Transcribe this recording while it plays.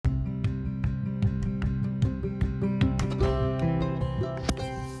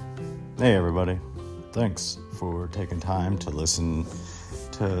Hey everybody, thanks for taking time to listen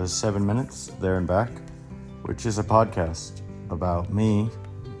to 7 Minutes There and Back, which is a podcast about me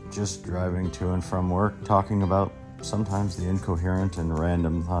just driving to and from work, talking about sometimes the incoherent and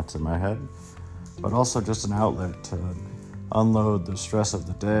random thoughts in my head, but also just an outlet to unload the stress of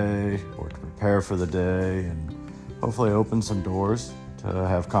the day or to prepare for the day and hopefully open some doors to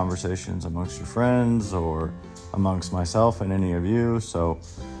have conversations amongst your friends or amongst myself and any of you. So,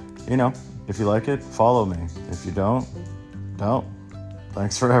 if you like it, follow me. If you don't.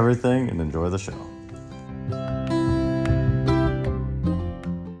 Thanks for everything and enjoy the show.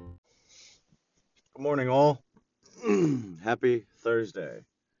 Good morning, all. Happy Thursday.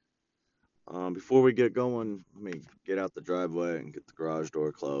 Before we get going, let me get out the driveway and get the garage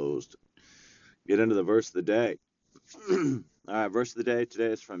door closed. Get into the verse of the day. All right, verse of the day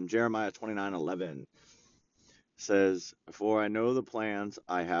today is from Jeremiah 29:11. It says, "For I know the plans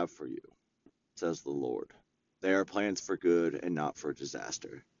I have for you, says the Lord. They are plans for good and not for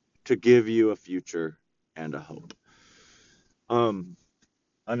disaster, to give you a future and a hope."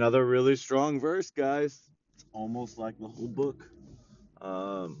 Another really strong verse, guys. It's almost like the whole book.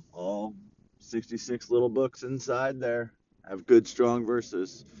 All 66 little books inside there have good, strong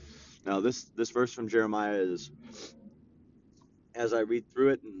verses. Now, this verse from Jeremiah is, as I read through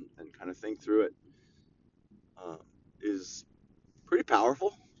it and kind of think through it, uh, is pretty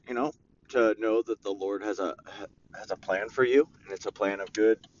powerful. To know that the Lord has a plan for you, and it's a plan of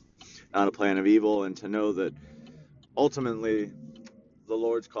good, not a plan of evil, and to know that ultimately the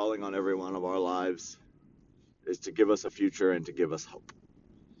Lord's calling on every one of our lives is to give us a future and to give us hope.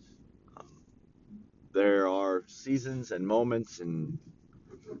 There are seasons and moments and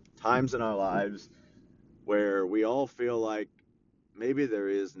times in our lives where we all feel like maybe there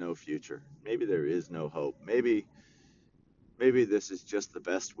is no future, maybe there is no hope, maybe this is just the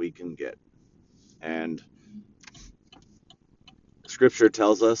best we can get. And Scripture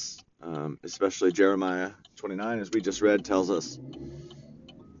tells us, especially Jeremiah 29, as we just read, tells us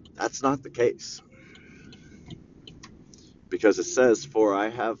that's not the case, because it says, "For I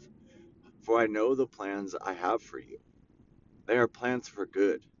know the plans I have for you. They are plans for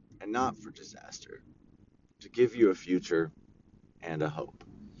good and not for disaster, to give you a future and a hope."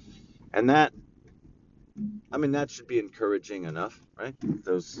 And that should be encouraging enough, right?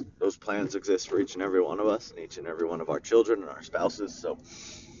 Those plans exist for each and every one of us and each and every one of our children and our spouses. So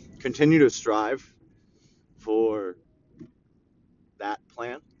continue to strive for that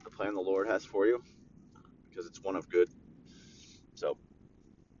plan, the plan the Lord has for you, because it's one of good. So,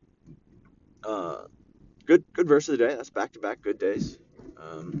 good verse of the day. That's back-to-back good days.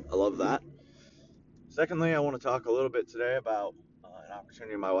 I love that. Secondly, I want to talk a little bit today about an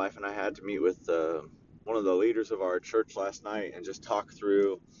opportunity my wife and I had to meet with one of the leaders of our church last night and just talk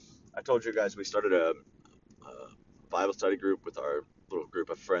through. I told you guys we started a Bible study group with our little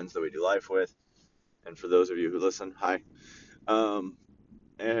group of friends that we do life with. And for those of you who listen, hi.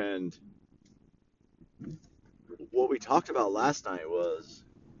 And what we talked about last night was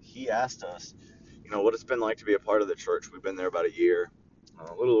he asked us, what it's been like to be a part of the church. We've been there about a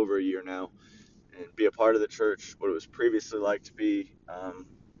little over a year now, and be a part of the church, what it was previously like to be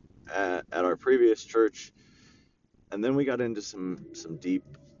at our previous church. And then we got into some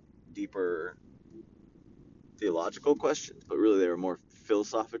deeper theological questions, but really they were more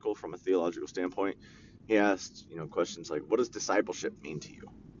philosophical from a theological standpoint. He asked, questions like, what does discipleship mean to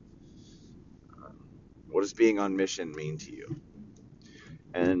you? What does being on mission mean to you?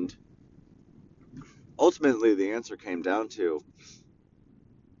 And ultimately, the answer came down to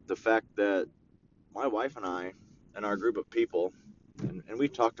the fact that my wife and I and our group of people, and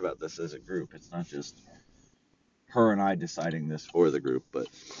we've talked about this as a group. It's not just her and I deciding this for the group, but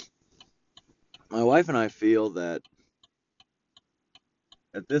my wife and I feel that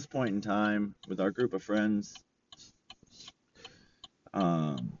at this point in time, with our group of friends,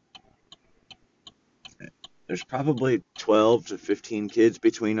 there's probably 12 to 15 kids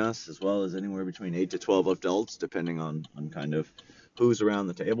between us, as well as anywhere between 8 to 12 adults, depending on kind of who's around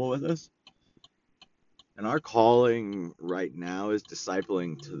the table with us. And our calling right now is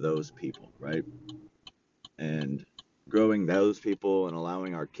discipling to those people, right? And growing those people and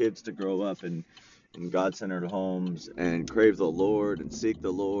allowing our kids to grow up in God-centered homes and crave the Lord and seek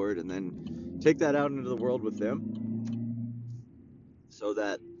the Lord, and then take that out into the world with them so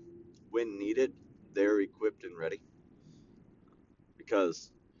that when needed, they're equipped and ready.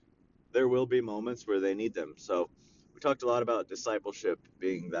 Because there will be moments where they need them. So we talked a lot about discipleship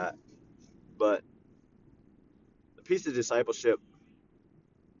being that. But the piece of discipleship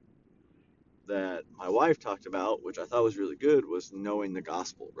that my wife talked about, which I thought was really good, was knowing the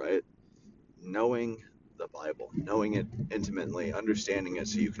gospel, right? knowing the Bible, knowing it intimately, understanding it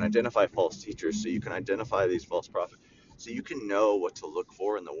so you can identify false teachers, so you can identify these false prophets, so you can know what to look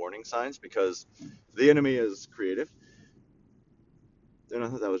for in the warning signs, because the enemy is creative. And I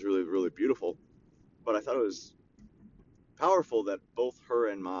thought that was really, really beautiful. But I thought it was powerful that both her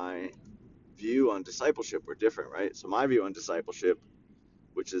and my view on discipleship were different, right? So my view on discipleship,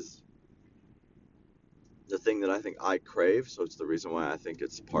 which is the thing that I think I crave, so it's the reason why I think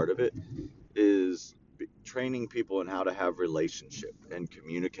it's part of it, is training people in how to have relationship and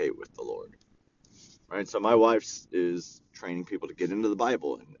communicate with the Lord, right? So my wife's is training people to get into the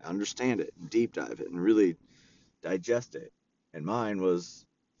Bible and understand it and deep dive it and really digest it. And mine was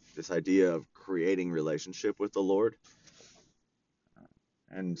this idea of creating relationship with the Lord.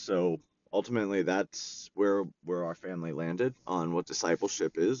 And so ultimately that's where our family landed on what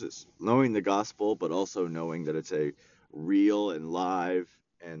discipleship is knowing the gospel, but also knowing that it's a real and live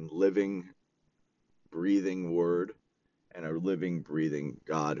and living, breathing word and a living, breathing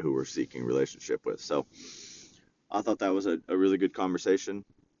God who we're seeking relationship with. So I thought that was a really good conversation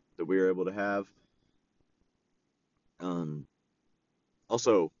that we were able to have. Um,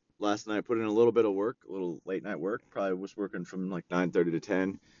 Also, last night I put in a little bit of work, a little late night work. Probably was working from like 9:30 to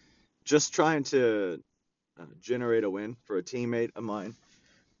 10, just trying to generate a win for a teammate of mine.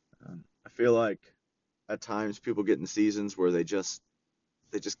 I feel like at times people get in seasons where they just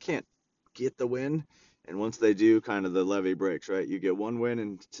can't get the win, and once they do, kind of the levee breaks, right? You get one win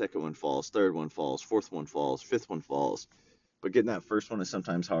and second one falls, third one falls, fourth one falls, fifth one falls, but getting that first one is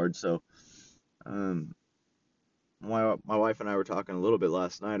sometimes hard. So um, my wife and I were talking a little bit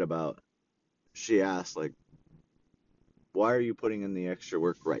last night about, she asked like, why are you putting in the extra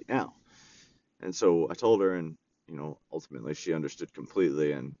work right now? And so I told her, and ultimately she understood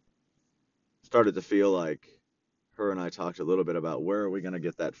completely and started to feel like her and I talked a little bit about where are we going to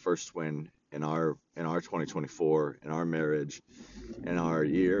get that first win in our 2024, in our marriage, in our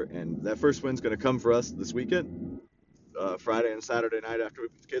year. And that first win's going to come for us this weekend. Friday and Saturday night after we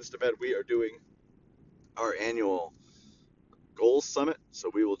put the kids to bed, we are doing our annual goals summit. So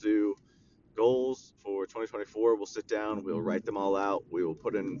we will do goals for 2024. We'll sit down, we'll write them all out, we will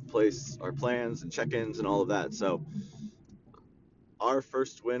put in place our plans and check-ins and all of that. So our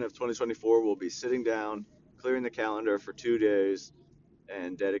first win of 2024 will be sitting down, clearing the calendar for 2 days,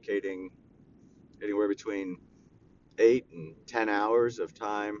 and dedicating anywhere between 8 and 10 hours of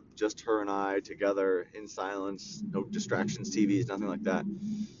time, just her and I together in silence, no distractions, TVs, nothing like that,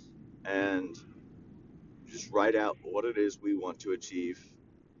 and just write out what it is we want to achieve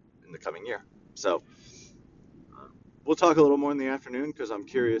in the coming year. So we'll talk a little more in the afternoon because I'm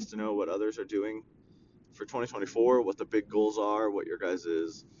curious to know what others are doing for 2024, what the big goals are, what your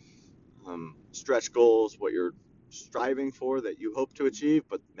guys' stretch goals, what you're striving for that you hope to achieve,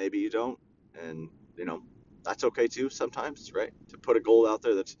 but maybe you don't. And, that's okay too sometimes, right? To put a goal out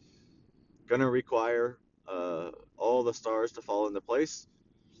there that's going to require all the stars to fall into place,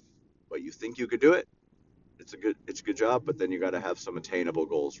 but you think you could do it. It's a good job, but then you got to have some attainable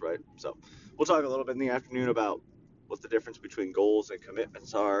goals, right? So we'll talk a little bit in the afternoon about what the difference between goals and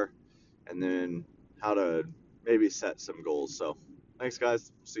commitments are, and then how to maybe set some goals. So thanks,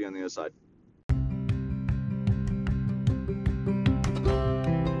 guys. See you on the other side.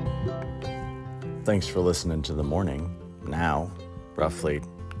 Thanks for listening to the morning. Now, roughly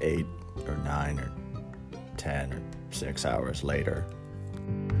 8 or 9 or 10 or 6 hours later.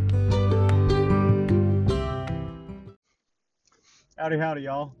 Howdy,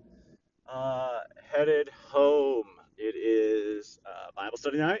 y'all. Headed home. It is Bible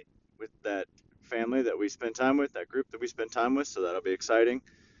study night with that family that we spend time with, that group that we spend time with, so that'll be exciting.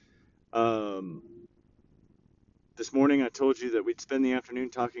 This morning I told you that we'd spend the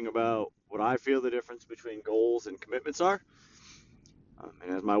afternoon talking about what I feel the difference between goals and commitments are.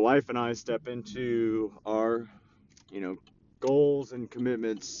 And as my wife and I step into our, goals and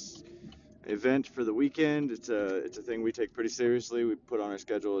commitments event for the weekend, it's a thing we take pretty seriously. We put on our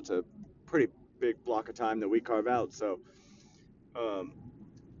schedule. It's a pretty big block of time that we carve out. So, um,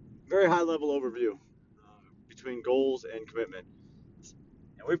 very high level overview between goals and commitment.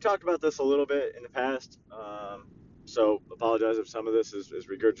 And we've talked about this a little bit in the past. So apologize if some of this is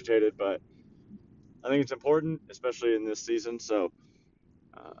regurgitated, but I think it's important, especially in this season. So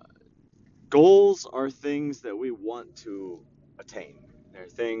uh, goals are things that we want to attain. They're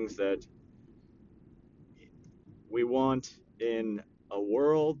things that we want in a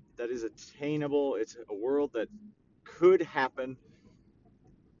world that is attainable. It's a world that could happen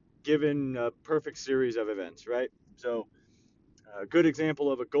given a perfect series of events, right? So a good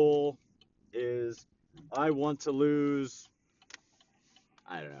example of a goal is I want to lose,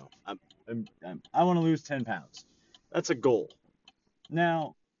 I don't know, I want to lose 10 pounds. That's a goal.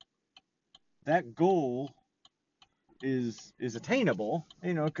 Now, that goal is attainable.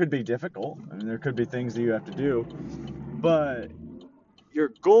 It could be difficult. I mean, there could be things that you have to do, but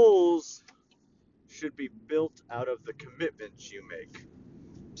your goals should be built out of the commitments you make.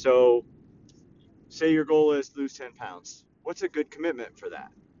 So, say your goal is lose 10 pounds. What's a good commitment for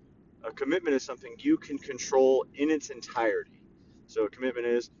that? A commitment is something you can control in its entirety. So a commitment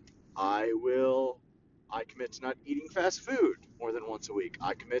is, I commit to not eating fast food more than once a week.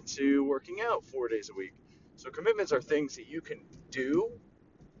 I commit to working out 4 days a week. So commitments are things that you can do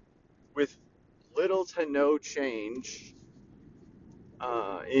with little to no change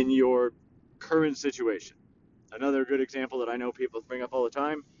in your current situation. Another good example that I know people bring up all the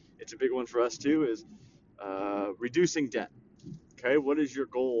time, it's a big one for us too, is reducing debt. Okay, what is your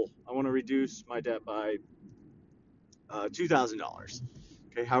goal? I want to reduce my debt by $2,000.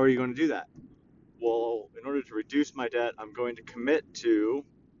 Okay, how are you going to do that? Well, in order to reduce my debt, I'm going to commit to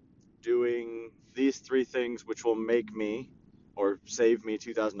doing these three things, which will make me or save me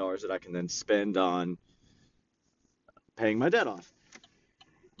 $2,000 that I can then spend on paying my debt off.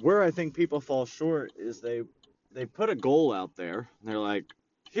 Where I think people fall short is they put a goal out there. And they're like,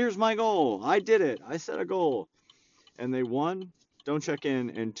 here's my goal. I did it. I set a goal. And they, one, don't check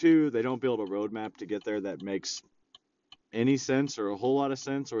in, and two, they don't build a roadmap to get there that makes any sense or a whole lot of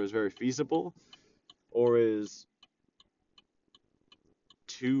sense or is very feasible or is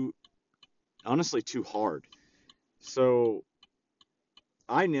honestly too hard. So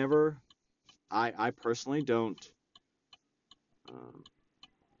I personally don't um,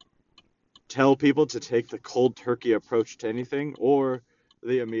 tell people to take the cold turkey approach to anything or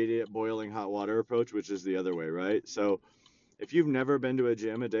the immediate boiling hot water approach, which is the other way, right? So if you've never been to a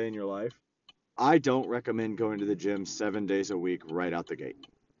gym a day in your life, I don't recommend going to the gym 7 days a week right out the gate.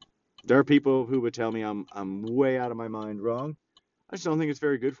 There are people who would tell me I'm way out of my mind wrong. I just don't think it's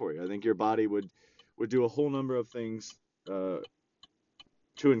very good for you. I think your body would do a whole number of things to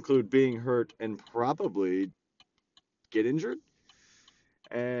include being hurt and probably get injured.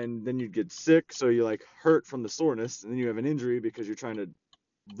 And then you'd get sick, so you like hurt from the soreness, and then you have an injury because you're trying to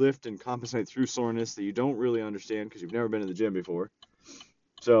lift and compensate through soreness that you don't really understand because you've never been to the gym before.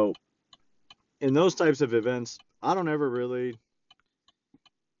 So in those types of events, I don't ever really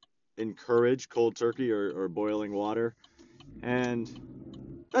encourage cold turkey or boiling water. And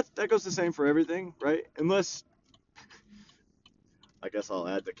that goes the same for everything, right? Unless, I guess I'll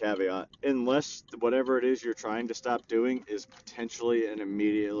add the caveat, unless whatever it is you're trying to stop doing is potentially an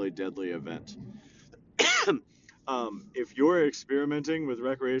immediately deadly event. If you're experimenting with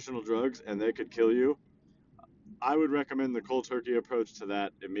recreational drugs and they could kill you, I would recommend the cold turkey approach to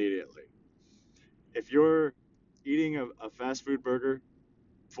that immediately. If you're eating a fast food burger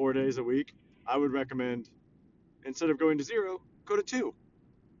 4 days a week, I would recommend, instead of going to 0, go to 2,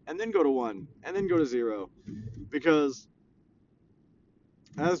 and then go to 1, and then go to 0. Because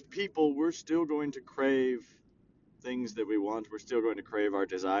as people, we're still going to crave things that we want. We're still going to crave our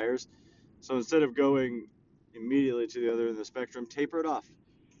desires. So instead of going immediately to the other end of the spectrum, taper it off.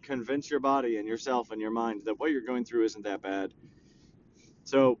 Convince your body and yourself and your mind that what you're going through isn't that bad.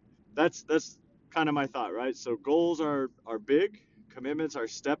 So that's kind of my thought, right? So goals are big, commitments are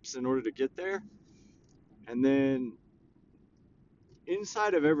steps in order to get there. And then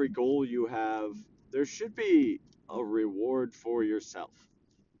inside of every goal you have, there should be a reward for yourself.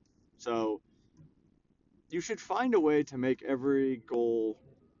 So you should find a way to make every goal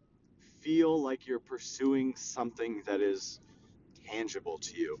feel like you're pursuing something that is tangible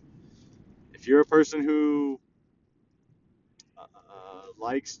to you. If you're a person who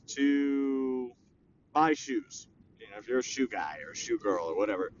likes to buy shoes, if you're a shoe guy or a shoe girl or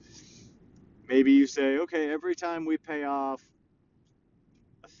whatever, maybe you say, okay, every time we pay off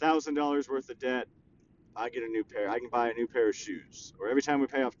 $1,000 worth of debt, I get a new pair. I can buy a new pair of shoes. Or every time we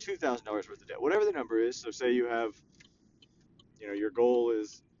pay off $2,000 worth of debt, whatever the number is. So say you have, your goal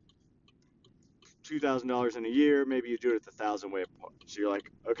is $2,000 in a year. Maybe you do it at the 1,000 way point. So you're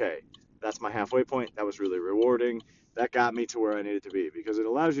like, okay, that's my halfway point. That was really rewarding. That got me to where I needed to be, because it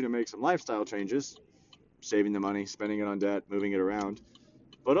allows you to make some lifestyle changes, saving the money, spending it on debt, moving it around.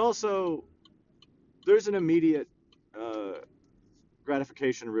 But also, there's an immediate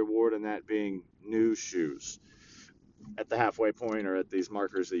gratification reward in that being new shoes at the halfway point or at these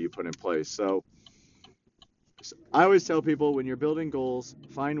markers that you put in place. So I always tell people, when you're building goals,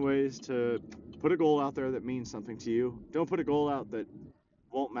 find ways to put a goal out there that means something to you. Don't put a goal out that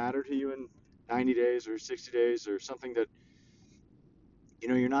won't matter to you in 90 days or 60 days or something that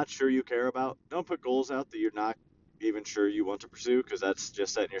you're not sure you care about. Don't put goals out that you're not even sure you want to pursue, because that's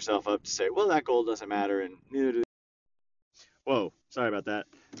just setting yourself up to say, well, that goal doesn't matter, and neither do. Whoa, sorry about that.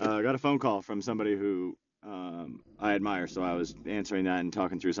 I got a phone call from somebody who I admire, so I was answering that and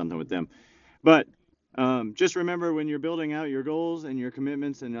talking through something with them. But just remember, when you're building out your goals and your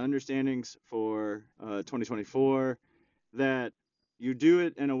commitments and understandings for 2024, that you do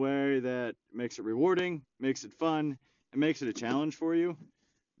it in a way that makes it rewarding, makes it fun, and makes it a challenge for you.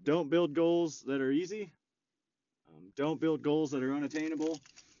 Don't build goals that are easy. Don't build goals that are unattainable,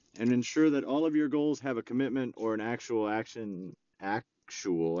 and ensure that all of your goals have a commitment or an actual action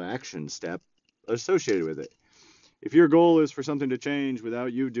step associated with it. If your goal is for something to change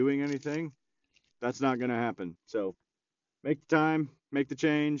without you doing anything, that's not going to happen. So make the time, make the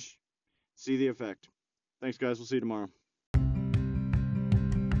change, see the effect. Thanks, guys. We'll see you tomorrow.